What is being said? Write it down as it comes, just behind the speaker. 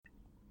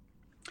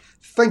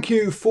Thank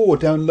you for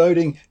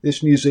downloading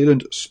this New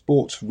Zealand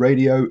Sports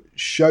Radio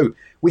show.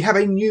 We have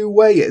a new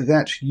way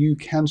that you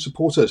can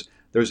support us.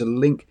 There is a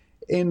link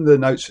in the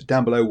notes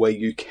down below where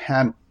you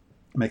can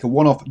make a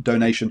one-off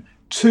donation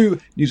to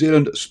New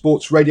Zealand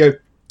Sports Radio.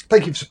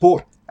 Thank you for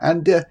support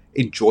and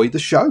enjoy the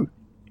show.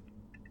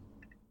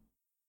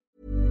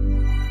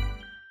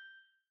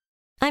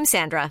 I'm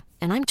Sandra,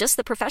 and I'm just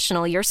the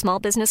professional your small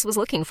business was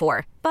looking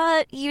for.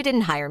 But you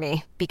didn't hire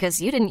me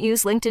because you didn't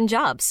use LinkedIn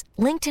Jobs.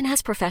 LinkedIn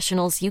has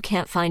professionals you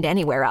can't find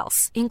anywhere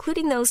else,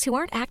 including those who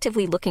aren't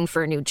actively looking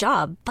for a new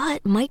job,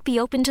 but might be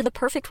open to the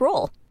perfect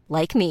role,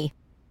 like me.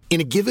 In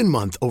a given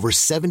month, over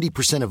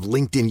 70% of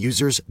LinkedIn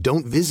users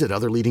don't visit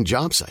other leading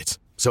job sites.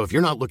 So if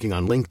you're not looking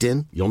on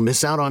LinkedIn, you'll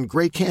miss out on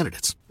great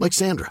candidates like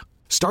Sandra.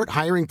 Start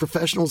hiring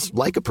professionals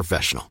like a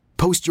professional.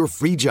 Post your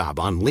free job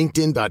on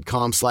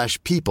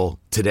linkedin.com/people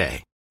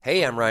today.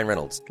 Hey, I'm Ryan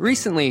Reynolds.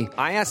 Recently,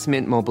 I asked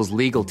Mint Mobile's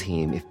legal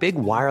team if big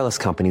wireless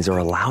companies are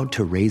allowed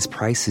to raise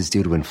prices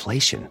due to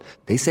inflation.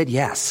 They said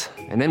yes.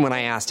 And then when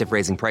I asked if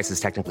raising prices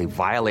technically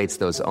violates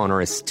those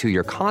onerous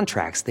two-year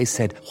contracts, they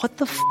said, "What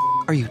the f***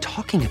 are you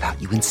talking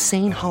about, you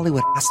insane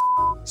Hollywood ass?"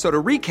 So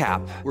to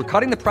recap, we're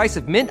cutting the price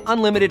of Mint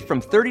Unlimited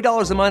from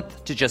 $30 a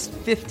month to just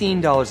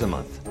 $15 a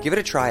month. Give it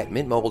a try at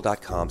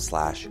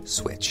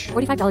mintmobile.com/switch.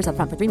 $45 up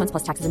front for 3 months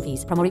plus taxes and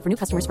fees. Promo rate for new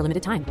customers for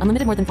limited time.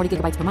 Unlimited more than 40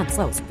 gigabytes per month.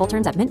 Slows full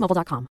terms at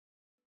mintmobile.com.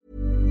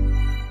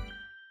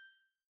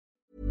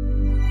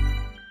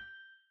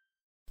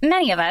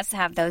 Many of us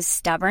have those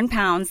stubborn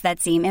pounds that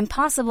seem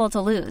impossible to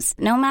lose,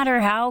 no matter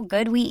how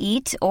good we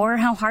eat or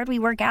how hard we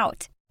work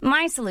out.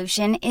 My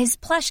solution is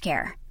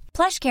PlushCare.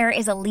 PlushCare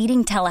is a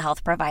leading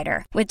telehealth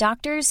provider with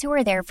doctors who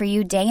are there for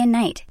you day and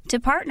night to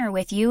partner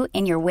with you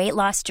in your weight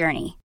loss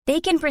journey.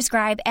 They can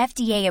prescribe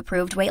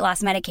FDA-approved weight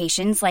loss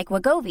medications like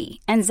Wegovy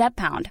and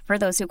Zepbound for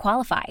those who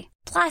qualify.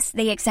 Plus,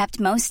 they accept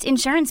most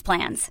insurance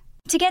plans.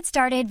 To get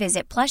started,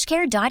 visit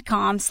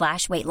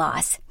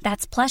plushcare.com/weightloss.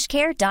 That's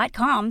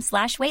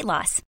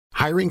plushcare.com/weightloss.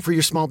 Hiring for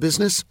your small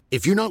business?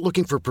 If you're not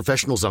looking for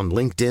professionals on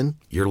LinkedIn,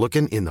 you're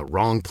looking in the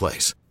wrong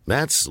place.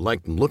 That's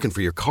like looking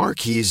for your car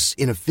keys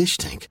in a fish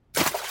tank.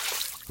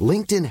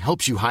 LinkedIn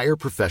helps you hire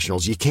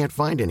professionals you can't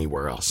find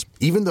anywhere else,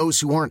 even those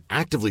who aren't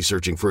actively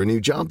searching for a new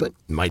job but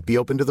might be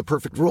open to the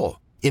perfect role.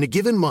 In a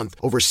given month,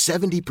 over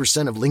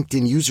 70% of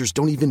LinkedIn users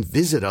don't even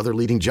visit other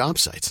leading job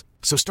sites.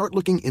 So start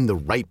looking in the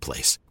right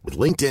place. With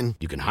LinkedIn,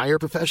 you can hire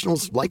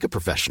professionals like a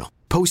professional.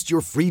 Post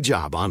your free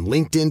job on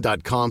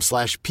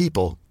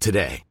linkedin.com/people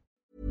today.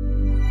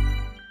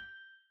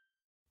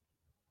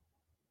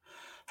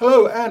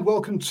 Hello and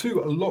welcome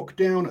to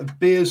Lockdown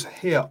Beers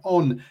here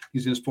on New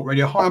Zealand Sport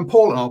Radio. Hi, I'm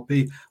Paul and I'll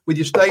be with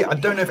you today. I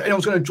don't know if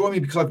anyone's going to join me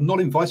because I've not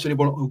invited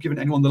anyone or given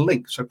anyone the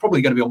link, so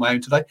probably going to be on my own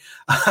today.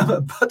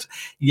 But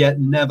yeah,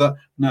 never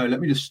know.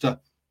 Let me just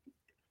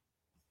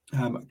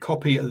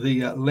copy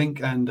the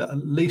link and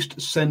at least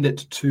send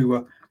it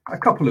to a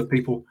couple of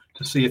people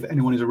to see if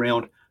anyone is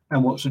around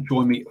and wants to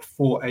join me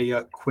for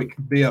a quick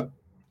beer.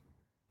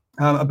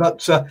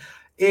 But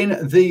in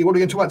the what are we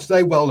going to talk about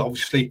today? Well,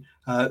 obviously,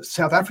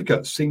 South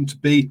Africa seemed to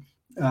be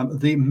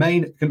the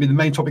main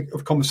topic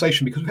of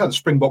conversation because we've had the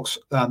Springboks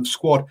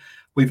squad.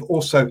 We've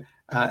also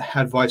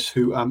had Vice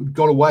who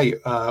got away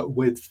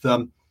with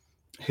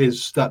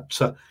his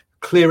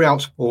clear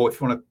out, or if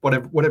you want to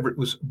whatever it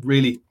was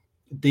really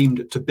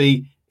deemed to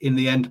be in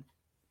the end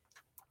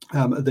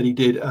that he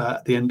did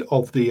at the end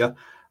of the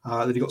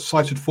that he got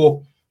cited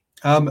for.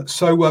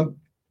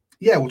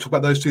 Yeah, we'll talk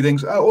about those two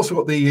things. I also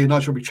got the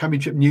Nice Rugby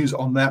Championship news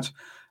on that.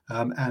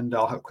 And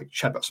I'll have a quick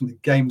chat about some of the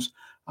games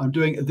I'm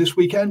doing this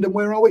weekend. And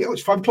where are we? Oh,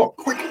 it's 5 o'clock.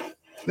 Quick,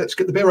 let's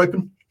get the beer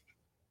open.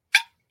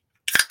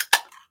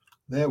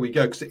 There we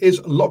go, because it is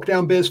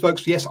lockdown beers,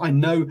 folks. Yes, I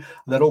know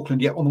that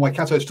Auckland, on the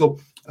Waikato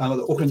still,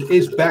 that Auckland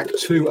is back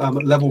to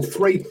level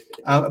 3,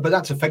 but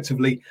that's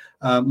effectively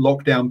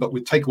lockdown, but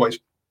with takeaways.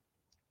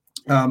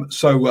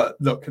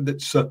 Look,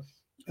 that's...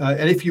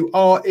 and if you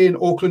are in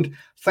Auckland,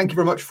 thank you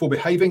very much for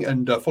behaving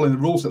and following the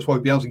rules. That's why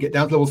we'll be able to get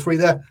down to level 3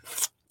 there.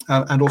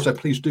 And also,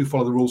 please do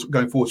follow the rules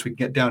going forward so we can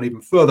get down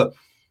even further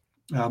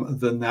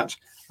than that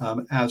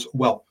as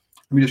well.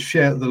 Let me just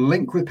share the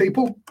link with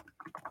people.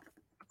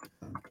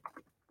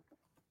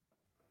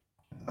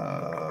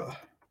 There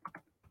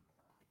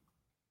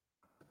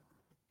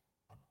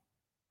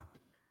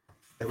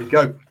we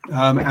go.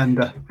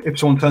 And if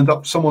someone turned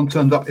up.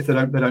 If they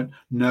don't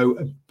know.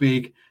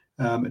 Big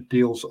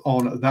deals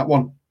on that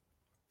one.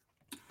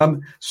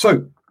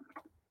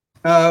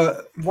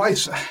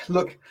 Weiss,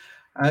 look.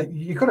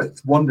 You've got to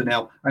wonder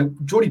now.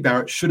 Geordie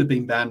Barrett should have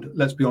been banned.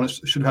 Let's be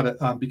honest, should have had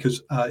it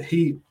because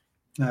he.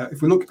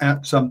 If we look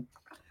at the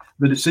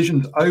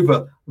decisions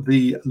over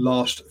the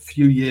last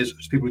few years,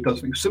 people who've done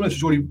something similar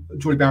to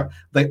Geordie Barrett,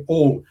 they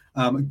all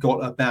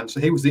got a ban. So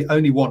he was the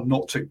only one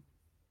not to.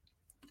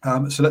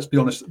 So let's be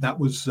honest, that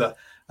was so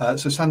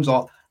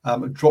Sanzar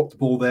dropped the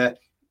ball there.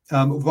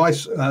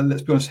 Vice,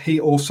 let's be honest, he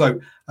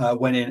also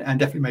went in and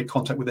definitely made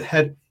contact with the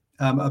head.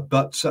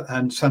 But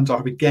Sanzar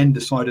have again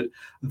decided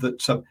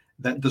that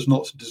that does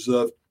not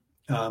deserve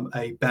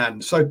a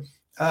ban. So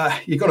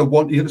you've got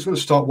to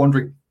start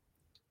wondering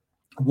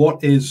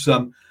what is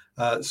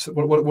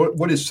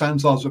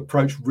Sanzar's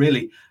approach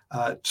really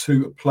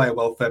to player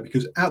welfare?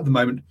 Because at the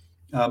moment,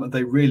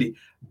 they really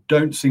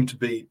don't seem to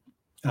be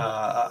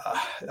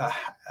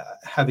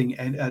having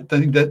any.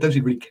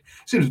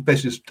 Seems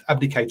basically just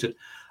abdicated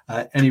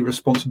any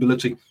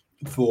responsibility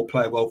for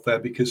player welfare,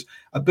 because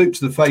a boot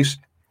to the face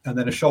and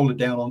then a shoulder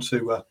down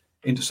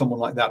into someone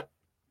like that.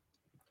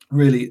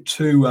 Really,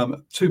 two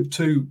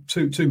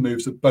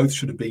moves that both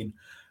should have been.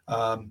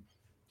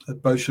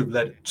 That both should have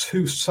led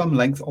to some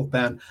length of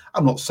ban.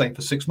 I'm not saying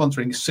for 6 months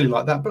or anything silly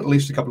like that, but at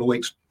least a couple of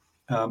weeks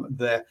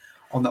there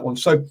on that one.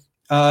 So,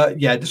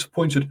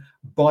 disappointed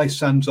by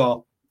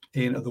Sanzar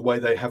in the way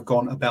they have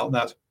gone about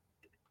that.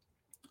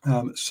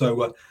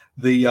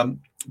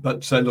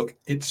 Look,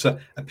 it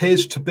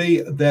appears to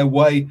be their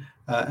way,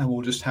 and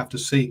we'll just have to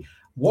see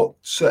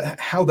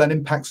how that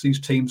impacts these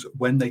teams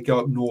when they go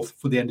up north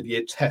for the end of the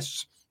year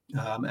tests,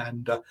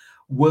 and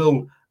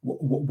will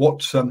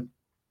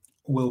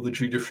the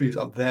judiciaries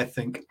up there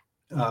think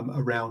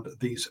around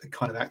these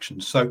kind of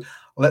actions. So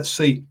let's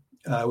see.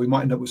 We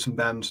might end up with some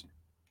bans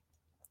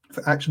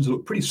for actions that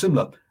look pretty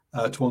similar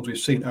to ones we've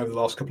seen over the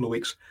last couple of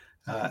weeks,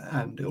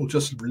 and it'll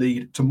just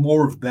lead to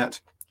more of that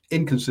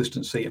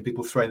inconsistency and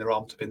people throwing their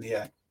arms up in the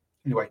air.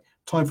 Anyway,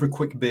 time for a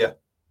quick beer.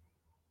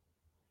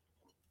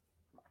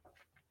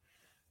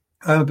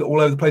 I'm a bit all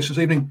over the place this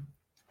evening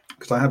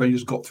because I haven't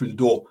just got through the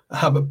door,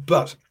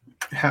 but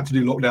had to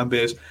do lockdown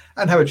beers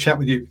and have a chat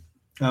with you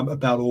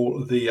about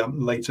all the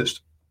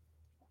latest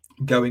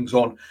goings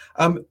on.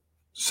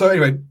 So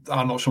anyway,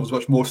 I'm not sure there's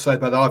much more to say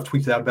about that. I've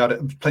tweeted out about it,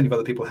 and plenty of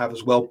other people have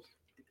as well.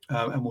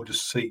 And we'll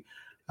just see.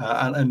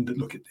 And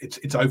look,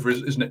 it's over,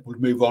 isn't it? We'll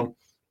move on.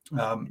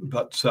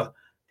 But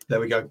there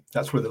we go.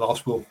 That's where the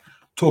last we'll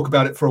talk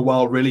about it for a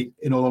while, really,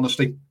 in all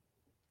honesty.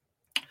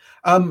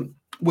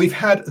 We've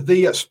had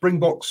the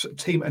Springboks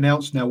team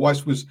announced. Now,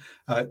 Weiss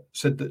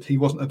said that he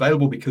wasn't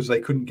available because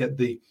they couldn't get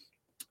the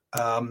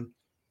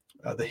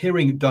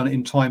hearing done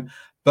in time.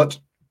 But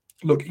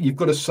look, you've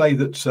got to say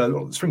that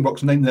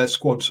Springboks named their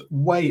squads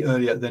way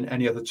earlier than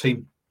any other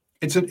team.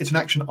 It's an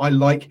action I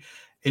like.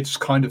 It's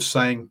kind of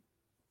saying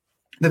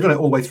they've done it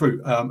all the way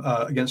through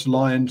against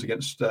Lions,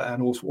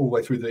 and also all the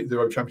way through the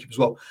Road Championship as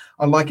well.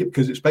 I like it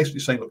because it's basically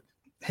saying, look,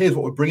 here's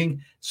what we're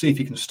bringing. See if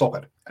you can stop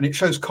it, and it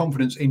shows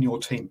confidence in your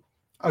team.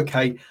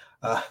 Okay,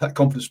 that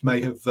confidence may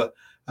have been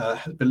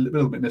a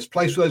little bit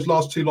misplaced for those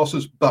last two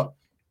losses, but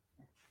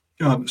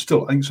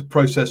still, I think it's a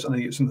process, and I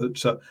think it's something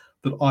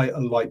that I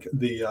like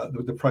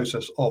the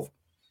process of.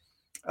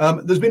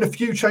 There's been a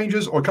few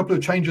changes, or a couple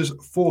of changes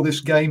for this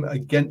game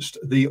against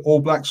the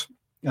All Blacks,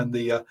 and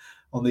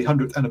on the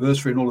 100th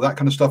anniversary and all of that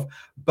kind of stuff.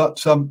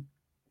 But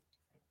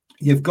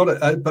you've got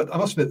it. But I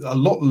must admit, a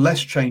lot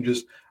less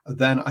changes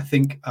than I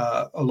think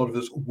a lot of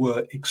us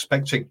were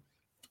expecting.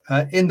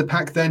 In the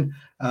pack, then,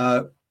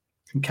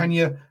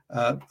 Kenya,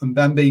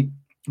 Mbambi,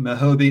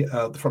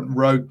 Maherbi, the front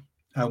row,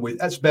 with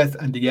Etzbeth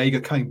and De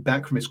Jager coming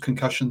back from his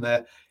concussion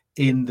there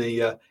in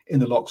the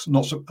locks.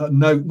 Not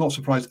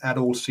surprised at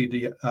all to see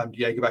De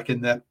Jager back in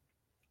there.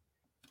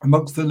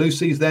 Amongst the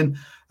loosies, then,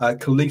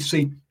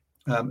 Khaleesi,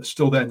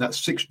 still there in that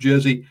 6th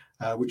jersey,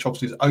 which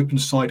obviously is open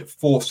side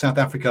for South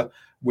Africa,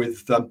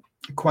 with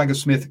Kwagga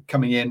Smith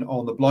coming in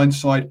on the blind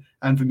side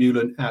and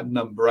Vermeulen at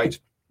number 8.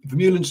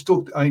 Vermeulen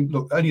still,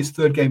 only his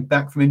 3rd game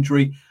back from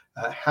injury,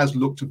 has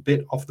looked a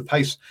bit off the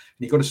pace. And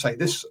you've got to say,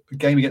 this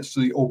game against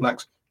the All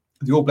Blacks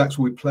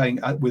will be playing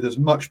with as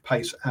much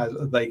pace as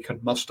they can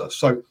muster.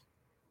 So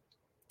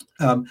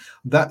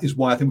that is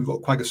why I think we've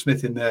got Kwagga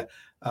Smith in there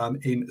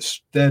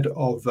instead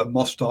of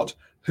Mostert,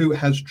 who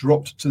has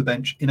dropped to the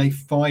bench in a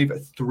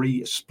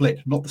 5-3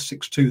 split, not the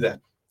 6-2 there.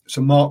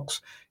 So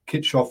Marks,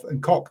 Kitshoff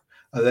and Koch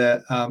are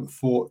there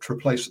to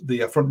replace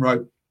the front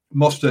row.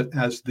 Mostert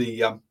as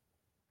the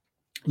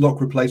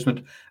lock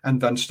replacement, and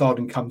Van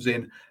Staden comes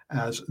in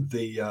as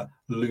the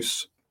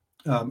loose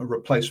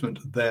replacement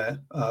there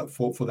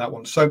for that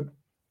one. So,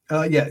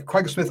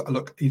 Kwagga Smith,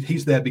 look,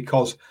 he's there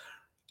because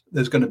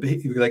they're going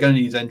to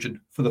need his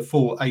engine for the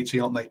full 80,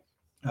 aren't they?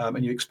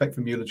 And you expect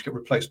Vermeulen to get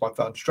replaced by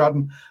Van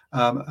Staden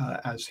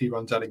as he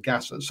runs out of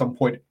gas at some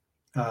point,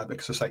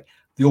 because I say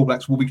the All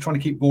Blacks will be trying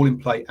to keep ball in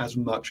play as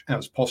much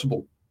as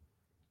possible.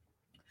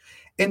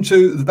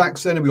 Into the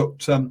backs then, we've got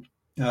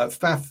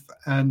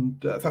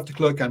Faf de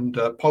Klerk and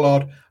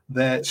Pollard.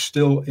 They're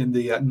still in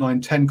the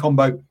 9-10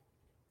 combo,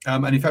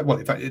 and in fact,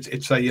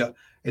 it's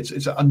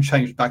an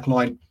unchanged back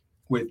line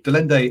with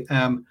Delende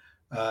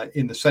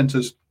in the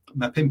centres,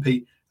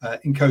 Mapimpi,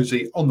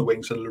 Nkosi on the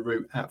wings, and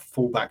Leroux at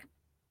fullback.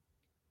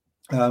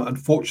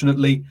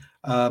 Unfortunately,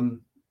 I've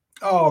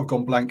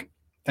gone blank.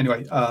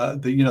 Anyway,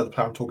 the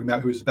player I'm talking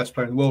about, who is the best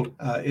player in the world,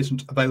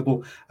 isn't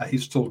available.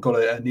 He's still got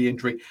a knee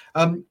injury.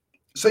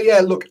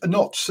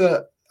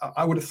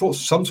 I would have thought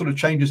some sort of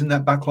changes in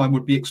that backline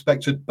would be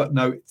expected, but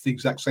no, it's the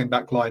exact same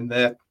backline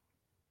there.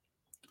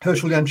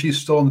 Herschel Jantjies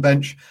still on the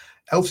bench.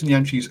 Elton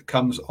Jantjies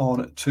comes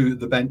on to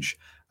the bench,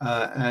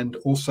 and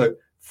also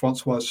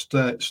Francois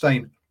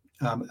Steyn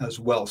as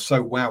well.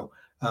 So, wow.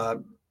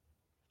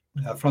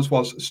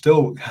 Francois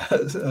still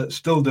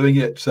doing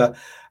it,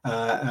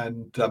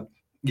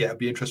 it'd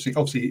be interesting.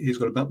 Obviously, he's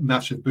got a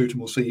massive boot, and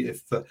we'll see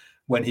if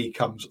when he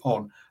comes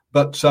on.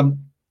 But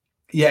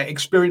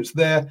experience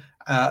there,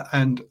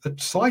 and a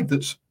side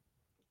that's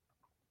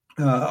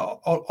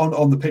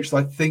on the pitch that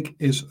I think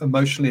is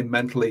emotionally and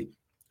mentally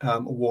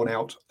worn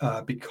out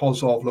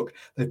because of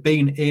they've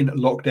been in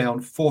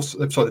lockdown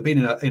they've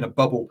been in a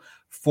bubble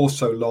for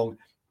so long.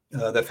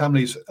 Their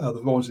families,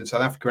 the ones in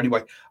South Africa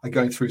anyway, are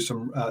going through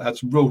had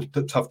some real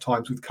tough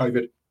times with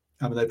COVID,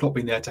 and they've not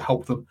been there to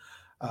help them.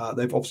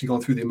 They've obviously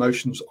gone through the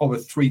emotions of a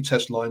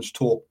 3-test Lions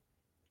tour,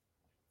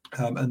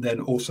 and then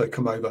also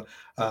come over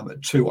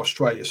to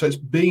Australia. So it's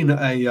been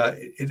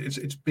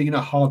it's been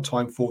a hard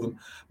time for them,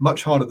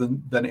 much harder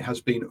than it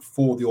has been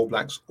for the All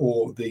Blacks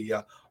or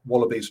the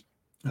Wallabies.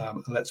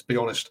 Let's be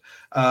honest.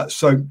 Let's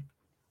see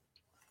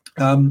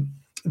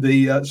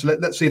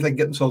if they can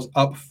get themselves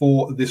up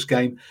for this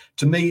game.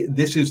 To me,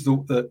 this is I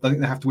think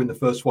they have to win the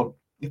first one.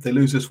 If they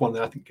lose this one,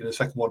 then I think in the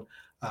second one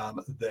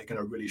they're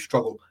going to really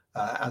struggle,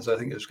 as I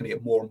think they're just going to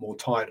get more and more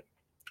tired.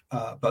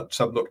 But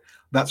look,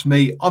 that's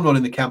me. I'm not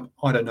in the camp.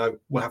 I don't know.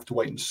 We'll have to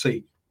wait and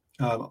see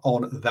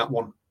on that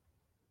one.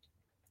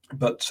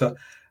 But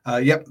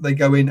they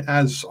go in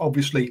as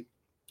obviously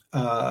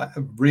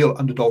real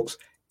underdogs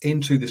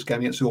into this game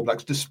against the All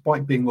Blacks,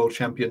 despite being world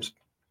champions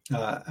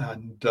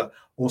and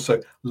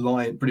also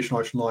British and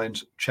Irish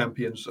Lions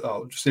champions,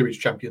 series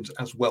champions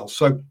as well.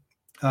 So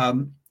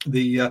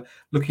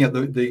looking at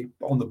the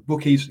on the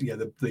bookies,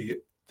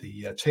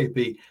 the TAB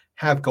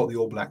have got the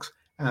All Blacks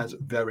as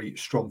very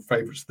strong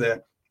favourites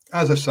there.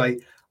 As I say,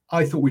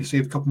 I thought we'd see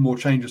a couple more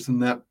changes than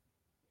that,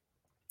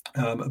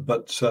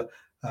 but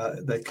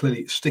they're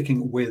clearly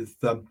sticking with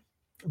the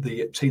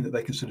team that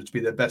they consider to be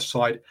their best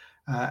side,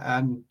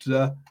 and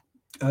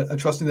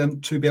trusting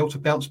them to be able to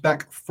bounce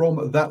back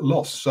from that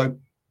loss. So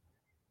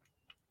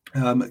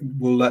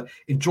we'll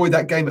enjoy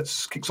that game.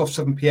 It kicks off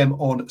 7 p.m.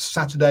 on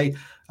Saturday.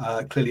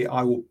 Clearly,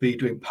 I will be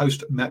doing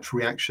post-match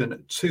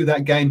reaction to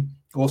that game.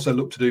 Also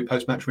look to do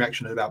post-match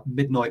reaction at about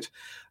midnight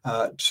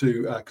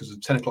because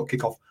of 10 o'clock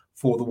kickoff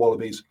for the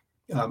Wallabies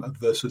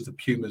versus the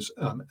Pumas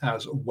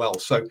as well.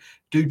 So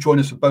do join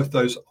us for both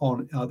those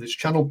on this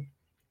channel.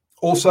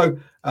 Also,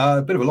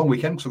 a bit of a long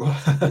weekend. So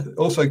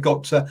also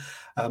got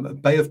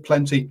Bay of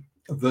Plenty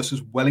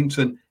versus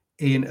Wellington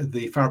in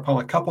the Farah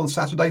Palmer Cup on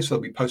Saturday. So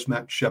there'll be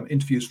post-match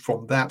interviews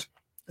from that.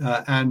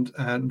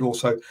 And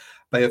also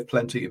Bay of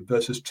Plenty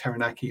versus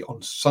Taranaki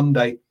on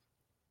Sunday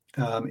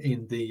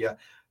in the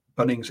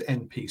Bunnings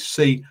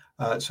NPC.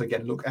 So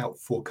again, look out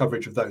for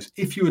coverage of those.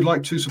 If you would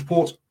like to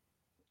support,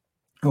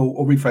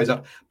 or rephrase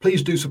that,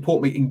 please do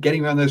support me in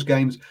getting around those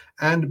games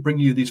and bring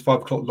you these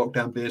 5 o'clock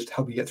lockdown beers to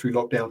help you get through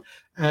lockdown,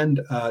 and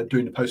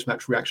doing the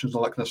post-match reactions and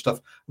all that kind of stuff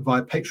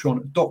via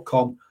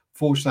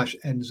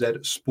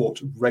patreon.com/NZ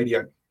Sport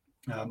Radio.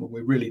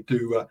 We really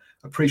do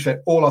appreciate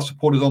all our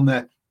supporters on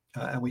there.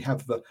 And we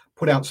have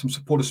put out some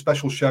supporter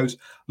special shows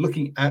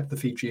looking at the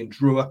Fijian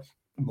Drua,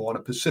 Moana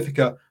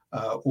Pacifica,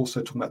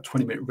 also talking about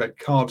 20-minute red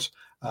cards,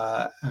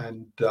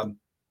 and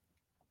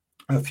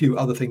a few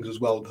other things as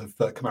well that have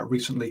come out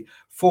recently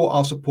for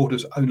our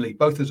supporters only,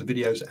 both as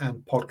videos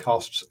and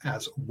podcasts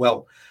as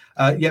well.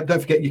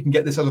 Don't forget, you can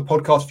get this as a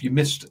podcast if you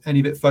missed any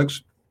of it,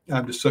 folks.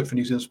 Just search for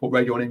New Zealand Sport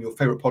Radio on any of your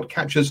favourite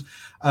podcatchers.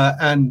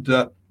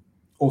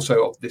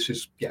 Also, this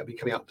is be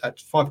coming out at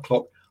 5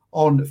 o'clock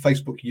on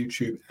Facebook,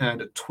 YouTube,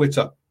 and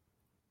Twitter.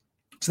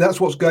 So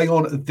that's what's going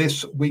on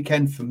this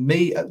weekend for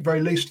me, at the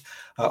very least.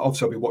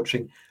 Obviously, I'll be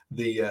watching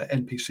the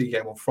NPC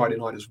game on Friday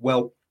night as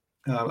well.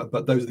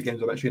 But those are the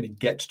games I'm actually going to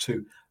get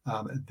to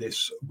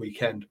this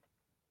weekend.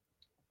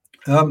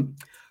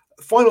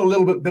 Final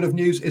little bit of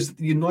news is that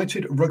the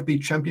United Rugby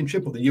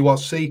Championship, or the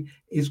URC,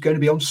 is going to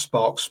be on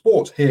Spark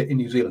Sport here in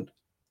New Zealand,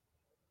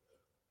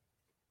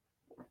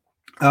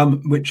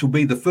 which will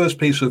be the first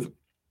piece of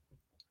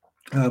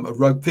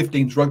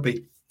 15s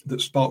rugby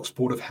that Spark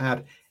Sport have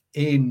had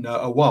in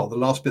a while. The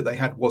last bit they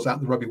had was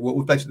at the Rugby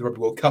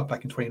World Cup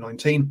back in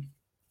 2019.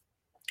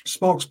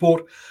 Spark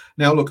Sport.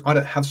 Now, look, I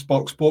don't have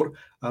Spark Sport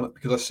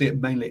because I see it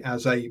mainly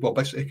as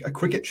basically a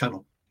cricket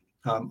channel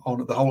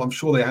on the whole. I'm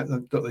sure they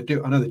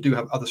do. I know they do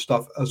have other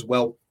stuff as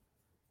well.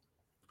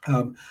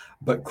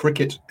 But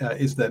cricket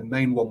is their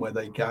main one, where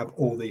they have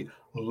all the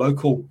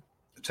local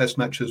test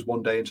matches,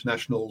 one-day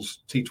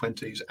internationals,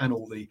 T20s, and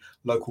all the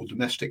local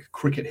domestic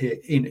cricket here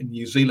in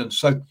New Zealand.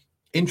 So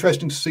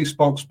interesting to see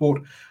Spark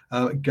Sport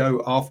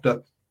go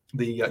after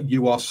the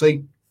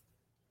URC.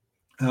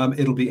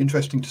 It'll be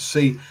interesting to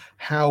see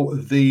how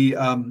the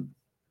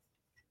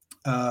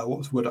what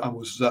was the word I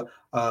was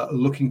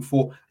looking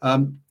for?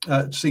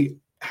 See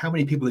how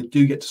many people they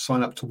do get to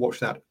sign up to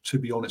watch that. To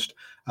be honest,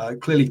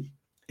 clearly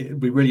it'll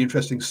be really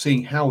interesting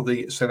seeing how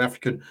the South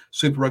African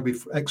Super Rugby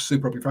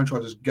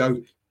franchises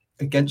go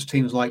against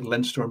teams like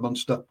Leinster and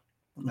Munster,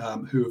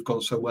 who have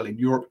gone so well in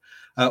Europe.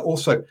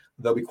 Also,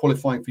 they'll be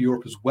qualifying for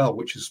Europe as well,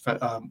 which is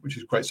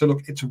great. So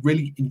look, it's a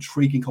really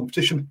intriguing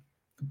competition,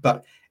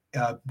 but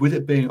with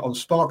it being on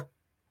Spark,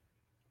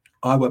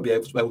 I won't be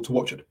able to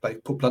watch it.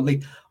 Put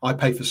bluntly, I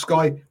pay for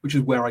Sky, which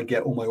is where I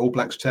get all my All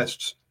Blacks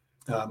tests,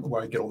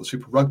 where I get all the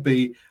Super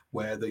Rugby,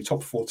 where the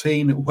Top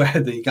 14, where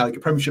the Gallagher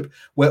Premiership,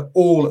 where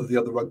all of the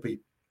other rugby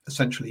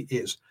essentially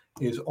is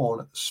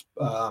on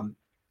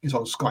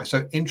Sky.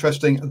 So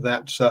interesting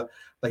that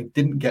they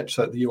didn't get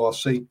the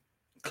URC.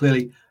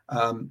 Clearly,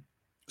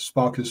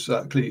 Spark has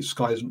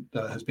Sky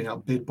has been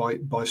outbid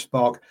by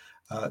Spark.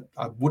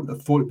 I wouldn't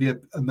have thought it'd be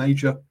a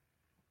major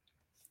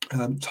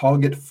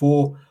target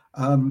for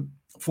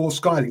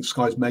Sky. I think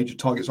Sky's major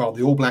targets are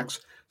the All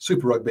Blacks,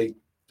 Super Rugby,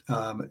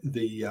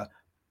 the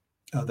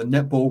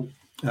netball,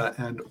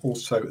 and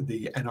also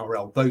the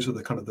NRL. Those are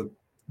the kind of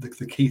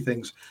the key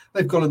things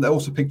they've gone, and they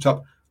also picked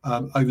up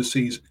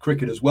overseas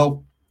cricket as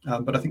well.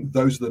 But I think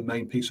those are the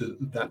main pieces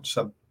that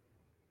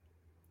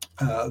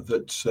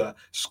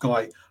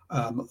Sky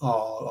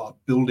are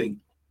building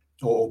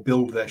or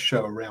build their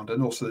show around,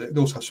 and also they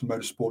also have some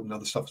motorsport and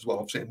other stuff as well,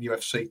 obviously, and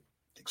UFC,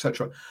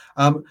 etc.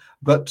 So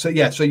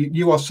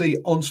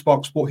URC on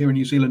Spark Sport here in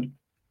New Zealand,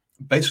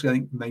 basically I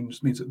think means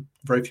that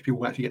very few people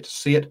will actually get to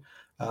see it,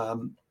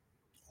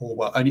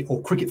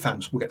 or cricket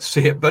fans will get to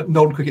see it, but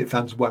non-cricket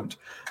fans won't.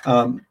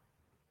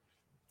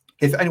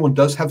 If anyone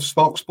does have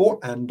Spark Sport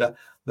and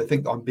they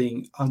think I'm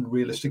being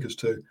unrealistic as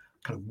to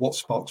kind of what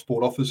Spark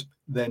Sport offers,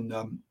 then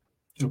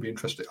it'll be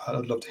interesting.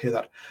 I'd love to hear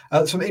that.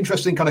 Some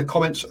interesting kind of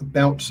comments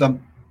about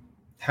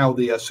how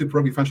the Super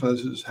Rugby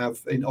franchises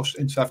have in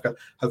South Africa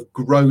have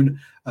grown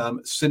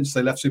since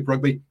they left Super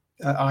Rugby.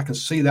 I can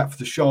see that for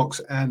the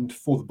Sharks and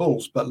for the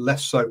Bulls, but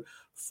less so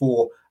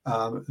for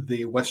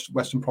the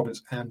Western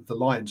Province and the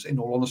Lions, in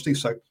all honesty.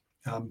 So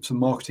some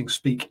marketing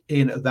speak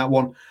in that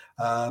one.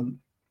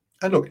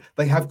 And look,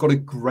 they have got a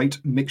great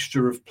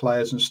mixture of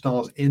players and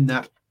stars in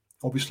that.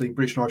 Obviously,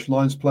 British and Irish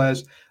Lions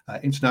players,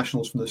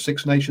 internationals from the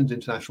Six Nations,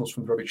 internationals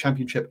from the Rugby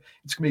Championship.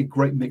 It's going to be a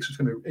great mix.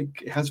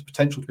 It has the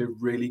potential to be a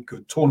really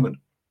good tournament.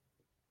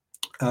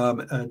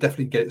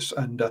 Definitely gets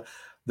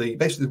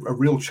basically a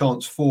real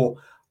chance for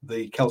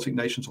the Celtic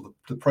nations or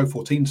the Pro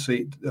 14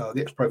 seed, the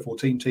ex-Pro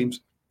 14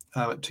 teams,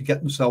 to get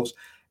themselves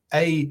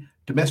a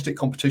domestic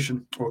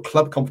competition or a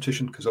club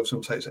competition, because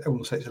obviously everyone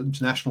will say it's an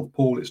international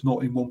pool. It's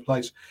not in one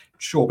place,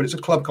 sure, but it's a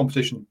club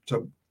competition.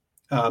 So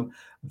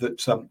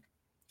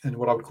and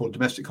what I would call a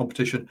domestic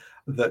competition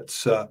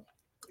that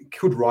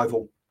could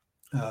rival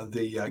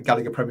the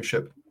Gallagher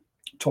Premiership,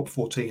 Top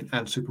 14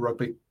 and Super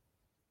Rugby.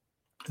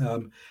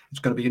 It's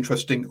going to be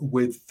interesting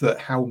with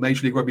how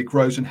Major League Rugby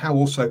grows and how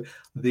also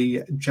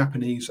the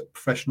Japanese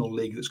professional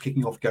league that's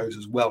kicking off goes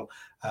as well,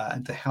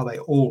 and to how they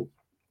all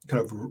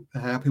kind of,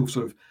 how people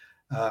sort of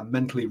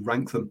mentally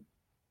rank them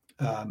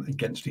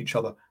against each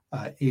other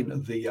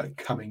in the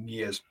coming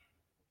years.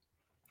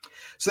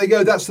 So there you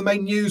go. That's the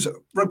main news,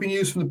 rugby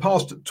news from the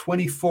past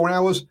 24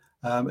 hours.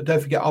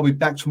 Don't forget, I'll be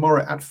back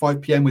tomorrow at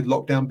 5 p.m. with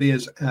Lockdown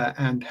Beers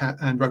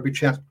and Rugby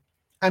Chat.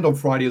 And on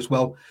Friday as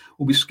well.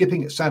 We'll be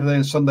skipping Saturday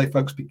and Sunday,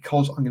 folks,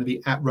 because I'm going to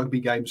be at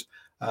rugby games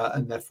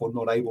and therefore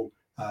not able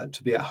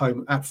to be at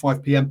home at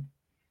 5 p.m.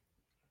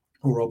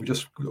 Or I'll be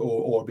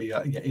I'll be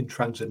in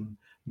transit and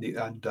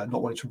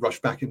not wanting to rush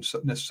back in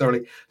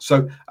necessarily.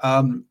 So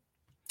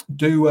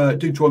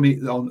do join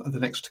me on the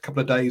next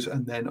couple of days,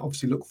 and then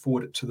obviously look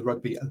forward to the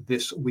rugby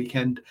this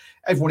weekend.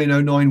 Everyone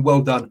in 09,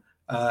 well done,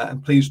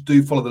 and please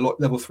do follow the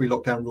level 3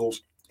 lockdown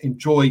rules.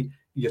 Enjoy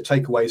your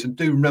takeaways, and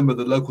do remember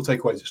the local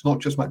takeaways. It's not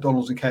just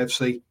McDonald's and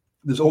KFC.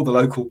 There's all the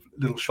local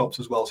little shops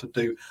as well, so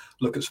do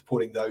look at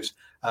supporting those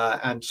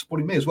and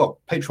supporting me as well.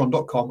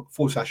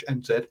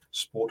 Patreon.com/NZ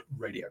Sport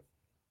Radio.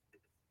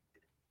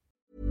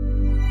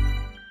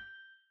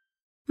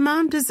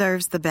 Mom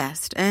deserves the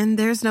best, and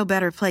there's no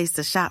better place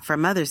to shop for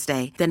Mother's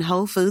Day than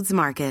Whole Foods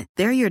Market.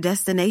 They're your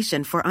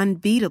destination for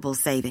unbeatable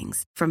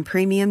savings, from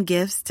premium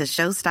gifts to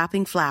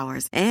show-stopping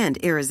flowers and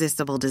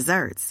irresistible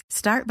desserts.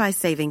 Start by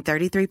saving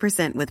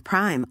 33% with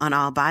Prime on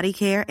all body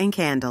care and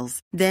candles.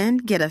 Then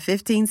get a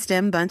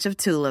 15-stem bunch of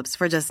tulips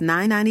for just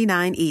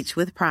 $9.99 each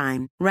with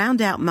Prime.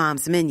 Round out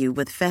Mom's menu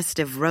with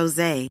festive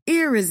rosé,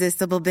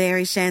 irresistible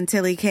berry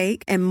chantilly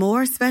cake, and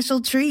more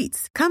special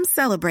treats. Come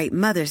celebrate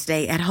Mother's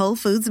Day at Whole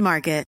Foods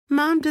Market.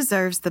 Mom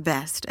deserves the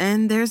best,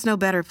 and there's no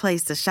better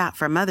place to shop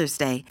for Mother's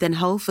Day than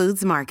Whole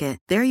Foods Market.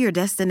 They're your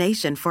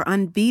destination for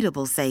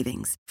unbeatable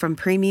savings, from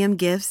premium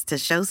gifts to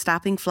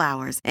show-stopping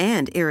flowers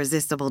and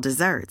irresistible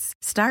desserts.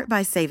 Start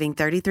by saving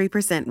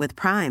 33% with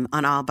Prime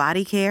on all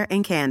body care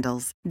and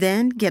candles.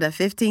 Then get a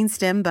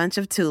 15-stem bunch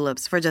of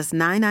tulips for just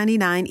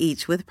 $9.99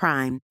 each with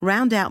Prime.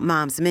 Round out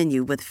Mom's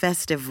menu with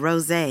festive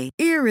rosé,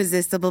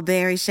 irresistible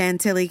berry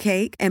chantilly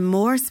cake, and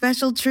more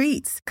special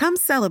treats. Come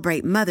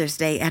celebrate Mother's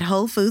Day at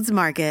Whole Foods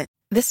Market.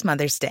 This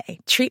Mother's Day,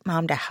 treat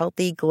Mom to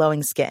healthy,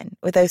 glowing skin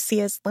with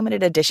Osea's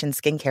limited edition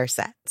skincare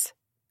sets.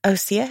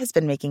 Osea has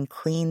been making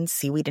clean,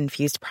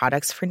 seaweed-infused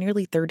products for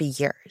nearly 30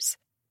 years.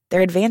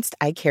 Their advanced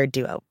eye care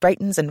duo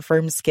brightens and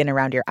firms skin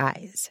around your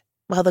eyes,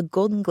 while the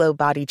Golden Glow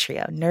Body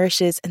Trio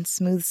nourishes and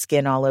smooths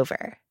skin all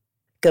over.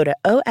 Go to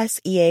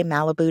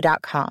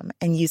OSEAMalibu.com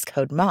and use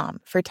code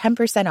MOM for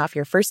 10% off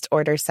your first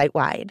order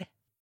site-wide.